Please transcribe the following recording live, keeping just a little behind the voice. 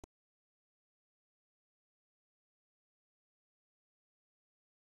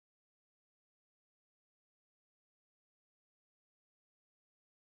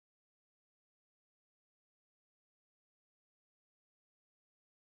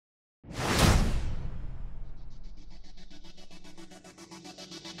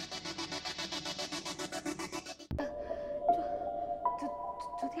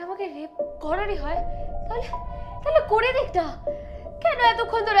Rape করারই হয় তাহলে তাহলে করে দেখ না। কেন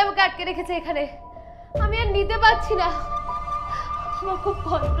এতক্ষণ ধরে আমাকে আটকে রেখেছে এখানে? আমি আর নিতে পারছি না, আমার খুব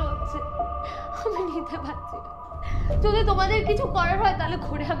কষ্ট হচ্ছে, আমি নিতে পারছি না। যদি তোমাদের কিছু করার হয় তাহলে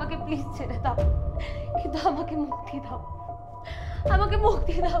ঘুরে আমাকে প্লিজ ছেড়ে দাও, কিন্তু আমাকে মুক্তি দাও, আমাকে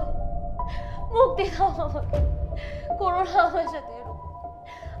মুক্তি দাও, মুক্তি দাও আমাকে। করো না আমার সাথে এরকম,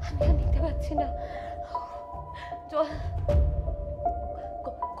 আমি আর নিতে পারছি না। চল,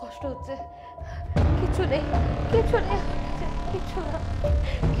 কষ্ট হচ্ছে, কিছু নেই, কিছু নেই, কিছু না,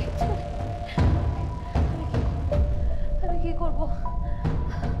 কিছু নেই। আমি কি করবো?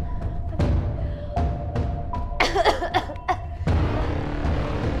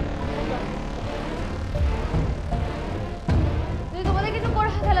 যদি তোমাদের কিছু করে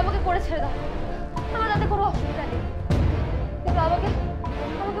তাহলে আমাকে করে ছেড়ে দাও, আমার তাতে কোনো অসুবিধা নেই, কিন্তু আমাকে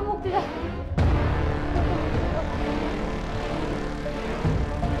আমাকে মুক্তি দাও।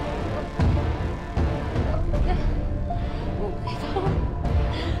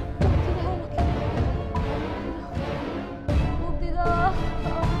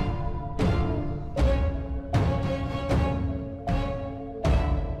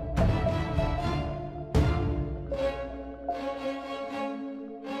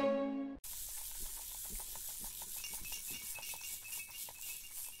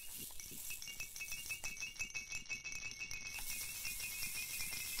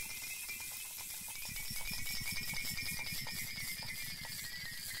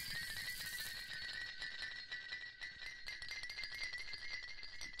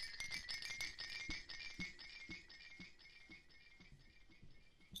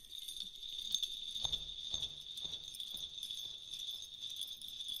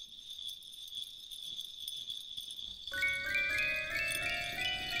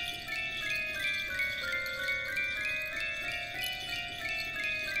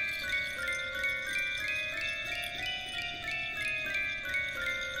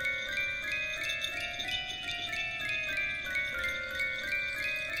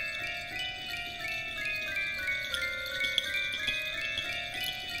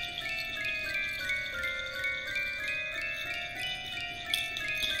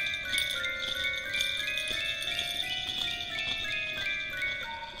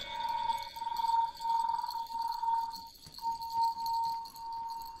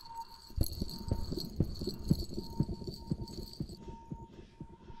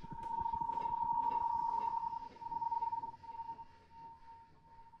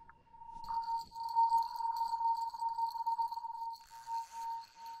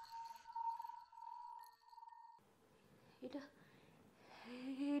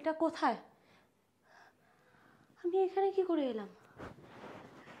 এটা কোথায়? আমি এখানে কি করে এলাম?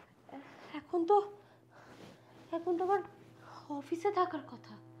 এখন তো আমার অফিসে থাকার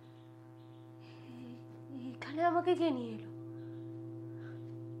কথা, এখানে আমাকে কে নিয়ে এলো?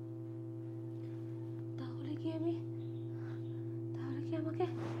 তাহলে কি আমাকে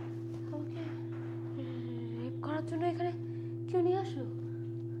রেপ করার জন্য এখানে কেউ নিয়ে আসলো?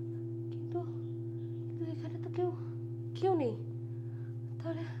 কিন্তু এখানে তো কেউ নেই,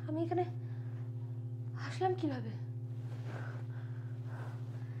 তাহলে আমি এখানে আসলাম কিভাবে?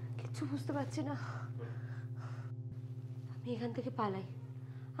 কিচ্ছু বুঝতে পারছি না। আমি এখান থেকে পালাই,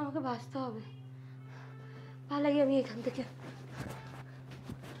 আমাকে বাঁচতে হবে, পালাই আমি এখান থেকে।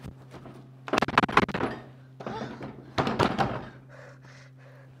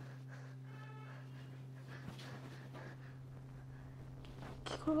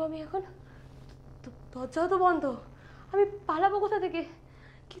 কি করবো আমি এখন? দরজাও তো বন্ধ, আমি পালাবো কোথা থেকে?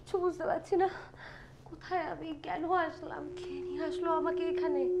 কিচ্ছু বুঝতে পারছি না। কোথায় আমি? কেন আসলাম? কে নিয়ে আসলো আমাকে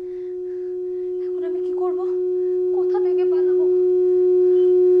এখানে? এখন আমি কি করব? কোথা থেকে পালাবো?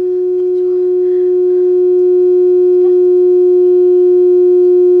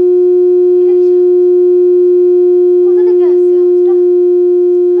 কোথা থেকে আসছে আওয়াজটা?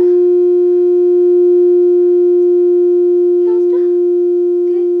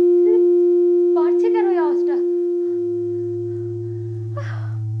 বাড়ছে কেন এই আওয়াজটা?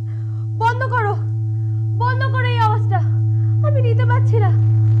 বন্ধ করো, বন্ধ করো এই আওয়াজটা, আমি নিতে পারছি না।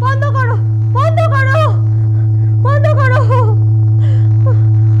 বন্ধ করো, বন্ধ করো।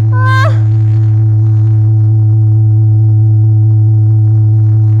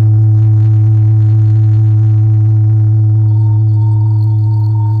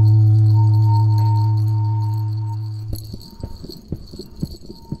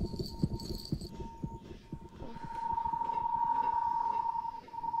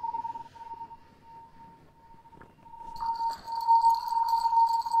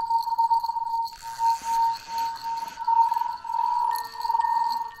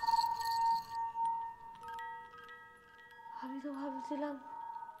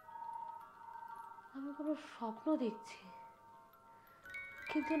 আমি কোনো স্বপ্ন দেখছি,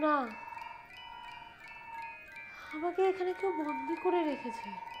 কিন্তু না, আমাকে এখানে কেউ বন্দি করে রেখেছে।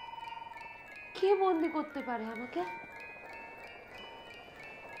 কে বন্দি করতে পারে আমাকে?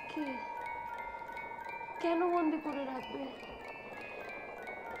 কে? কেন বন্দি করে রাখবে?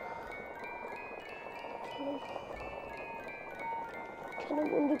 কেন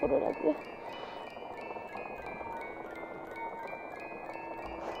বন্দি করে রাখবে?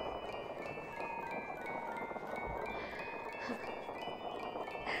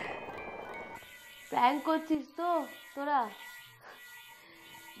 প্র্যাঙ্ক করছিস তো তোরা?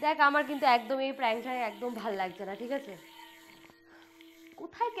 দেখ, আমার কিন্তু একদম এই প্র্যাঙ্কটা একদম ভাল লাগছে না, ঠিক আছে?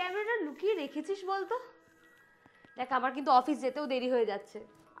 কোথায় ক্যামেরাটা লুকিয়ে রেখেছিস বলতো? দেখ, আমার কিন্তু অফিস যেতেও দেরি হয়ে যাচ্ছে,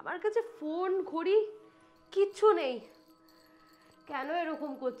 আমার কাছে ফোন ঘড়ি কিচ্ছু নেই। কেন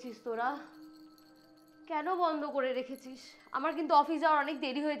এরকম করছিস তোরা? কেন বন্ধ করে রেখেছিস? আমার কিন্তু অফিস যাওয়ার অনেক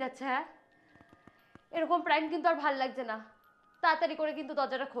দেরি হয়ে যাচ্ছে। হ্যাঁ, এরকম প্র্যাঙ্ক কিন্তু আর ভাল লাগছে না। তাড়াতাড়ি করে কিন্তু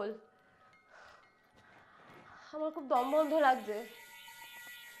দরজাটা খোল, আমার খুব দম বন্ধ লাগছে।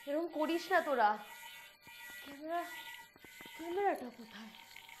 এরকম করিস না তোরা। ক্যামেরাটা কোথায়?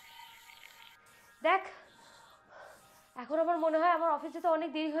 দেখ, এখন আমার মনে হয় আমার অফিস যেতে অনেক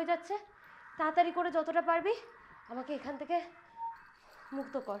দেরি হয়ে যাচ্ছে। তাড়াতাড়ি করে যতটা পারবি আমাকে এখান থেকে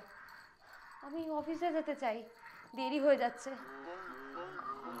মুক্ত কর। আমি অফিসে যেতে চাই, দেরি হয়ে যাচ্ছে।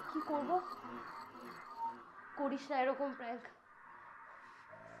 কি করব? করিস না এরকম প্র্যাঙ্ক।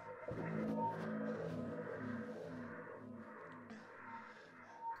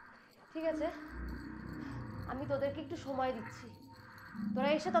 ঠিক আছে, আমি তোদেরকে একটু সময় দিচ্ছি। তোরা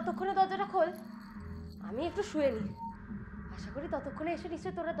এসে ততক্ষণে দরজাটা খোল, আমি একটু শুয়ে নিই। আশা করি ততক্ষণে এসে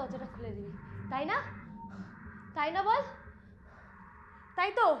নিশ্চয়ই তোরা দরজাটা খুলে দিবি, তাই না? তাই না বল?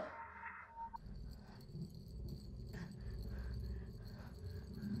 তাই তো?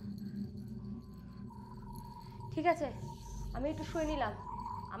 ঠিক আছে, আমি একটু শুয়ে নিলাম।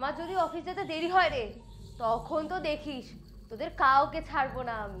 আমার যদি অফিস যেতে দেরি হয় রে, তখন তো দেখিস, তোদের কাউকে ছাড়বো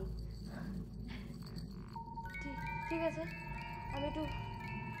না আমি। ঠিক আছে, আমি একটু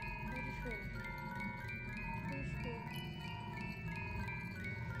শুয়ে নিই।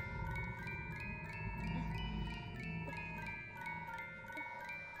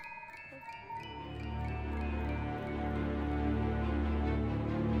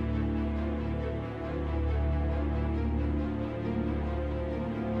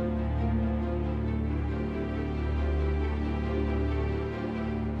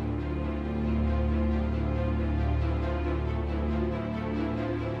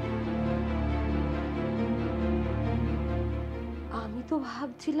 আমি তো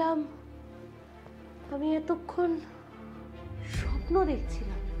ভাবছিলাম আমি এতক্ষণ স্বপ্ন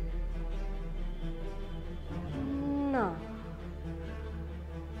দেখছিলাম। না,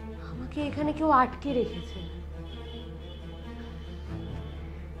 আমাকে এখানে কেউ আটকে রেখেছে।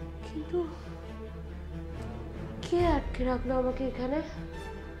 কিন্তু কে আটকে রাখলো আমাকে এখানে?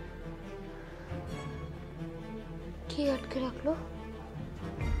 কে আটকে রাখলো?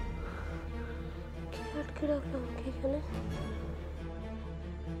 কে আটকে রাখলো আমাকে এখানে?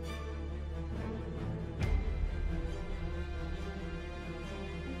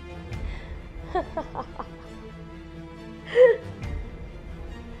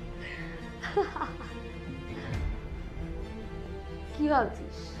 কি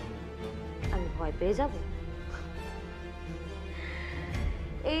ভাবছিস আমি ভয় পেয়ে যাব?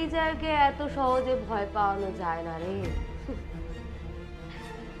 এই জায়গায় এত সহজে ভয় পাওয়ানো যায় না রে।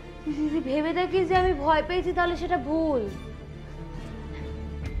 যদি ভেবে দেখিস যে আমি ভয় পেয়েছি তাহলে সেটা ভুল।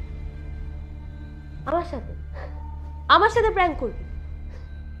 আমার সাথে প্র্যাঙ্ক করবি?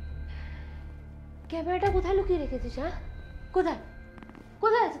 ক্যামেরাটা কোথায় লুকিয়ে রেখেছিস? হ্যাঁ, কোথায়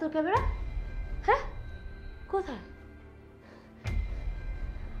কোথায় আছে তোর ক্যামেরা? হ্যাঁ, কোথায়?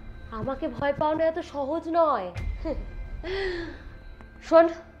 আমাকে ভয় পাওয়ানো এত সহজ নয়। শোন,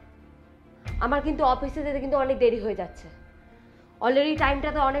 আমার কিন্তু অফিসে যেতে কিন্তু অনেক দেরি হয়ে যাচ্ছে। অলরেডি টাইমটা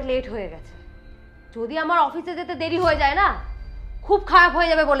তো অনেক লেট হয়ে গেছে। যদি আমার অফিসে যেতে দেরি হয়ে যায় না, খুব খারাপ হয়ে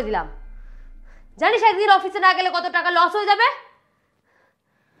যাবে বলে দিলাম। জানিস একদিন অফিসে না গেলে কত টাকা লস হয়ে যাবে?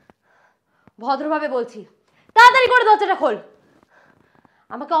 ভদ্রভাবে বলছি, তাড়াতাড়ি করে দরজাটা খোল,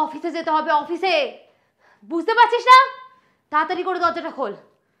 আমাকে অফিসে যেতে হবে। অফিসে, বুঝতে পারছিস না? তাড়াতাড়ি করে দরজাটা খোল,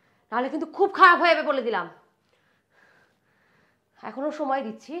 নাহলে কিন্তু খুব খারাপ হয়ে যাবে বলে দিলাম। এখনো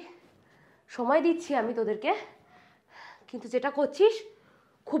সময় দিচ্ছি আমি তোদেরকে, কিন্তু যেটা করছিস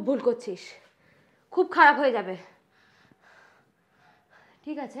খুব ভুল করছিস, খুব খারাপ হয়ে যাবে।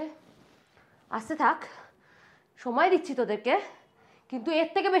 ঠিক আছে, আসতে থাক, সময় দিচ্ছি তোদেরকে, কিন্তু এর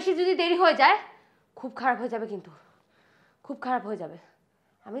থেকে বেশি যদি দেরি হয়ে যায় খুব খারাপ হয়ে যাবে, কিন্তু খুব খারাপ হয়ে যাবে।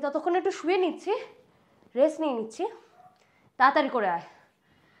 আমি ততক্ষণ একটু শুয়ে নিচ্ছি, রেস্ট নিয়ে নিচ্ছি, তাড়াতাড়ি করে আয়।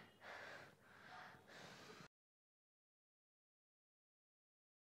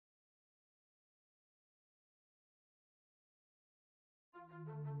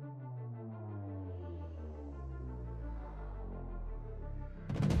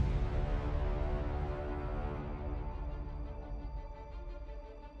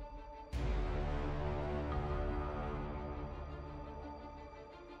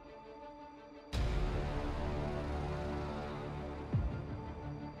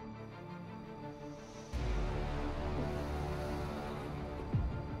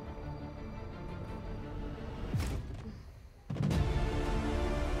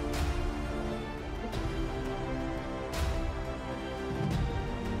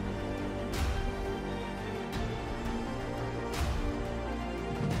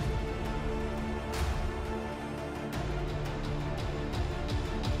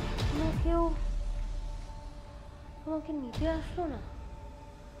 কেউ আমাকে নিতে আসলো না,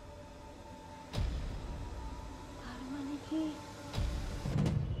 তার মানে কি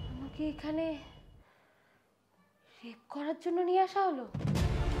আমাকে এখানে রেপ করার জন্য নিয়ে আসা হলো?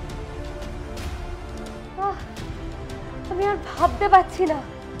 আমি আর ভাবতে পারছি না।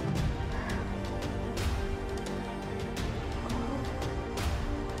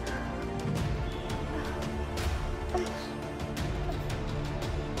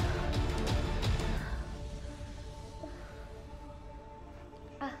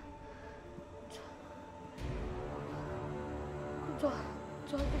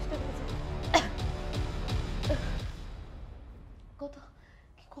 জল চেষ্টা করেছে, কত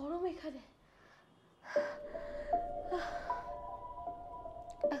কি গরম এখানে।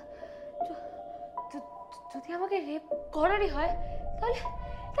 যদি আমাকে রেপ করারই হয় তাহলে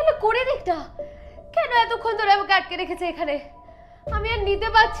তাহলে করে দিকটা কেন এতক্ষণ ধরে আমাকে আটকে রেখেছে এখানে? আমি আর নিতে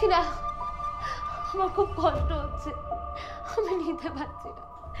পারছি না, আমার খুব কষ্ট হচ্ছে, আমি নিতে পারছি না।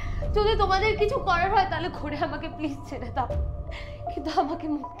 যদি তোমাদের কিছু করার হয় তাহলে করে আমাকে প্লিজ ছেড়ে দাও, কিন্তু আমাকে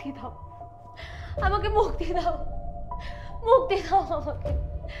মুক্তি দাও, আমাকে মুক্তি দাও, মুক্তি দাও আমাকে,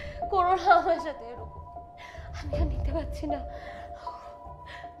 করো না আমার সাথে এরকম, আমি আর নিতে পারছি না।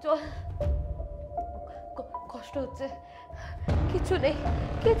 চল, কষ্ট হচ্ছে, কিছু নেই,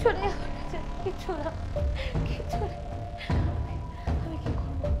 কিছু নেই আমার কাছে, কিছু না, কিছু নেই। আমি কি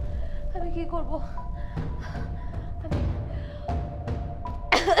করবো, আমি কি করবো?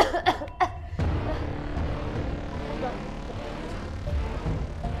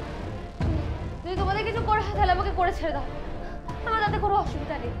 যদি তোমাদের কিছু করে হয় তাহলে আমাকে করে ছেড়ে দাও, আমার তাতে কোনো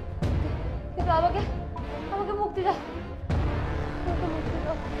অসুবিধা নেই, কিন্তু আমাকে আমাকে মুক্তি দাও, আমাকে মুক্তি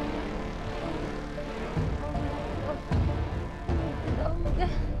দাও,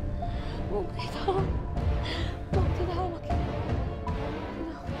 মুক্তি দাও, মুক্তি দাও আমাকে,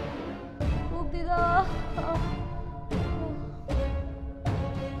 মুক্তি দাও।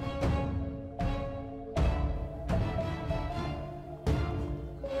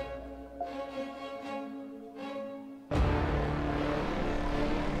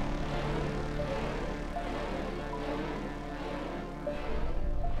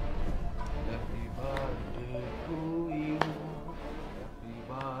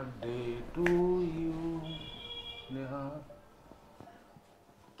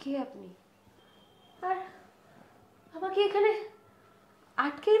 কে আপনি? আর আমাকে এখানে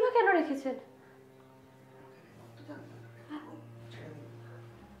আটকেই বা কেন রেখেছেন?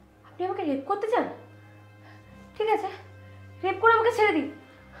 আপনি আমাকে রেপ করতে চান? ঠিক আছে, রেপ করে আমাকে ছেড়ে দিন,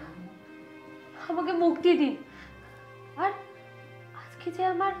 আমাকে মুক্তি দিন। আর আজকে যে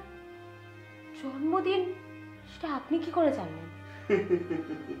আমার জন্মদিন, সেটা আপনি কি করে জানলেন?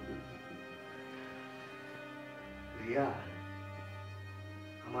 রিয়া,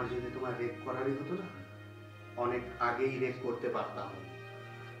 আমার যদি তোমার রেপ করারই হতো না, অনেক আগেই রেপ করতে পারতাম,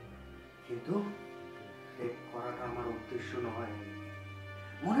 কিন্তু রেপ করাটা আমার উদ্দেশ্য নয়।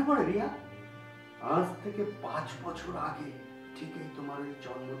 মনে পড়ে রিয়া, আজ থেকে 5 বছর আগে ঠিক এই তোমার এই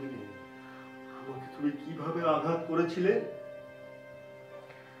জন্মদিনে আমাকে তুমি কিভাবে আঘাত করেছিলে,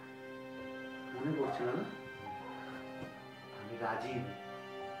 মনে পড়ছে না? আমি রাজীব,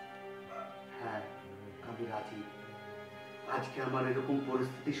 হ্যাঁ আমি রাজীব। আজকে আমার এরকম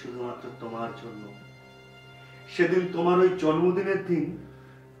পরিস্থিতি শুধুমাত্র তোমার জন্য। সেদিন তোমার ওই জন্মদিনের দিন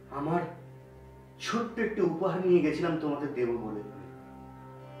আমার ছোট্ট একটা উপহার নিয়ে গেছিলাম তোমাকে দেবো বলে,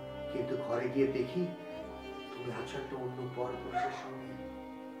 কিন্তু ঘরে গিয়ে দেখি তুমি আছো একটা অন্য পরপুরুষের সঙ্গে।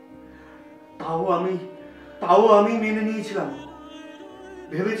 তাও আমি মেনে নিয়েছিলাম,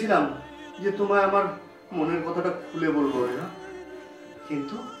 ভেবেছিলাম যে তোমায় আমার মনের কথাটা খুলে বলবো না,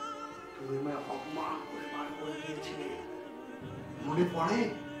 কিন্তু তুমি আমায় অপমান করে বার করে দিয়েছিলে। মনে পড়ে?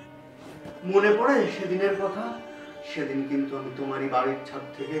 মনে পড়ে সেদিনের কথা? সেদিন কিন্তু আমি তোমারই বাড়ির ছাদ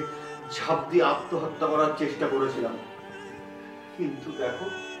থেকে ঝাঁপ দিয়ে আত্মহত্যা করার চেষ্টা করেছিলাম, কিন্তু দেখো,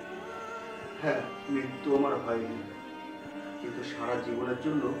 হ্যাঁ মৃত্যু আমার হয়নি, কিন্তু সারা জীবনের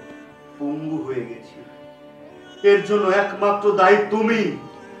জন্য পঙ্গু হয়ে গেছি। এর জন্য একমাত্র দায়ী তুমি,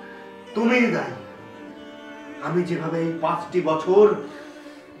 তুমিই দায়ী। আমি যেভাবে এই 5টি বছর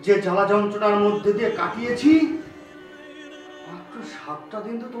যে জ্বালা যন্ত্রণার মধ্যে দিয়ে কাটিয়েছি, মাত্র 7টা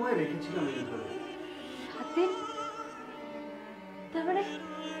দিন তো তোমায় রেখেছিলাম এই ঘরে। 7 দিন? তার মানে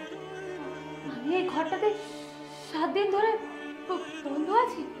আমি এই ঘরটাতে 7 দিন ধরে বন্ধ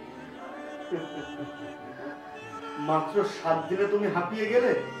আছি? মাত্র 7 দিনে তুমি হাঁপিয়ে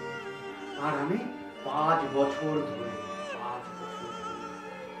গেলে, আর আমি 5 বছর ধরে, 5 বছর ধরে।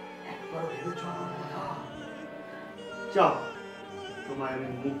 একবার ভেবেছ আমার কথা? যাও, তোমায় আমি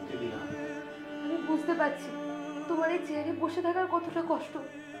মুক্তি দিলাম। আমি বুঝতে পারছি তোমার এই চেয়ারে বসে থাকার কতটা কষ্ট।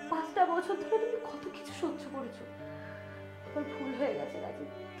 5টা বছর ধরে তুমি কত কিছু সহ্য করেছো। আমার ভুল হয়ে গেছে রাজীব,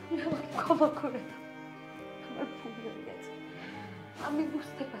 তুমি আমাকে ক্ষমা করে দাও। আমার ভুল হয়ে গেছে, আমি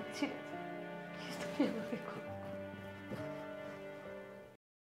বুঝতে পারছি না, তুমি আমাকে ক্ষমা